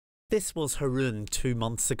This was Haroon 2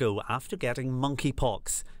 months ago after getting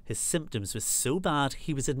monkeypox. His symptoms were so bad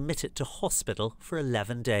he was admitted to hospital for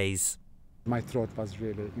 11 days. My throat was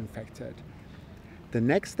really infected. The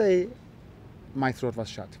next day, my throat was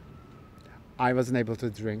shut. I wasn't able to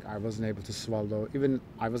drink, I wasn't able to swallow, even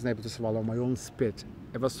I wasn't able to swallow my own spit.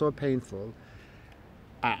 It was so painful.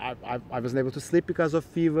 I wasn't able to sleep because of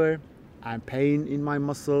fever and pain in my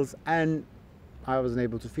muscles, and I wasn't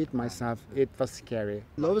able to feed myself. It was scary.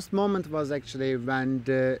 Lowest moment was actually when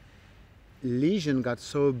the lesion got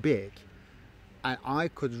so big and I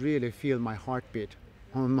could really feel my heartbeat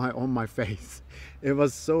on my face. It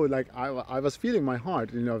was so like I was feeling my heart,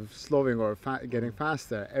 slowing or getting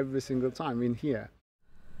faster every single time in here.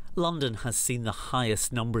 London has seen the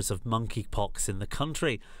highest numbers of monkeypox in the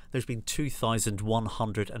country. There's been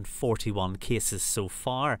 2,141 cases so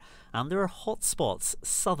far, and there are hotspots.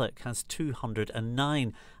 Southwark has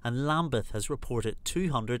 209 and Lambeth has reported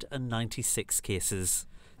 296 cases.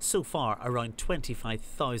 So far, around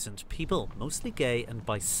 25,000 people, mostly gay and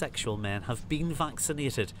bisexual men, have been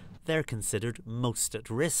vaccinated. They're considered most at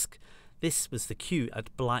risk. This was the queue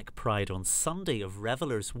at Black Pride on Sunday of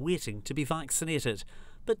revellers waiting to be vaccinated.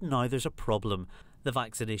 But now there's a problem. The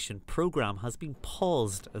vaccination programme has been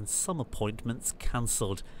paused and some appointments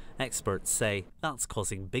cancelled. Experts say that's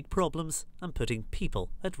causing big problems and putting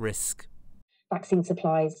people at risk. Vaccine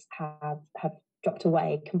supplies have dropped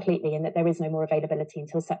away completely and that there is no more availability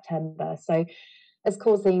until September. So it's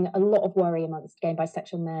causing a lot of worry amongst gay and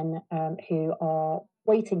bisexual men who are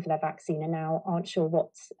waiting for their vaccine and now aren't sure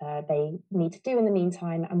what they need to do in the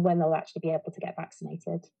meantime and when they'll actually be able to get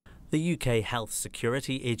vaccinated. The UK health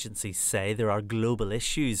security agencies say there are global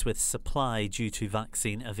issues with supply due to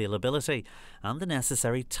vaccine availability and the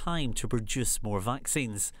necessary time to produce more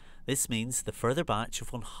vaccines. This means the further batch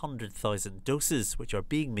of 100,000 doses, which are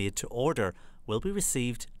being made to order, will be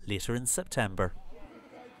received later in September.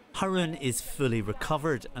 Haroon is fully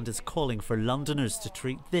recovered and is calling for Londoners to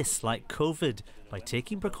treat this like COVID by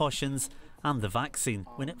taking precautions and the vaccine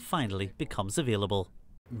when it finally becomes available.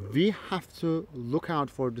 We have to look out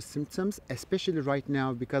for the symptoms, especially right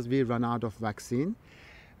now because we run out of vaccine.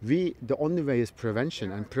 The only way is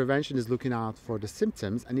prevention, and prevention is looking out for the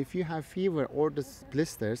symptoms. And if you have fever or the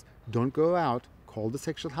blisters, don't go out, call the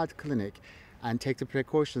sexual health clinic and take the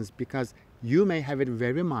precautions, because you may have it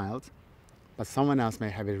very mild, but someone else may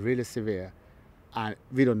have it really severe, and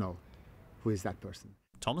we don't know who is that person.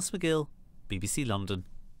 Thomas McGill, BBC London.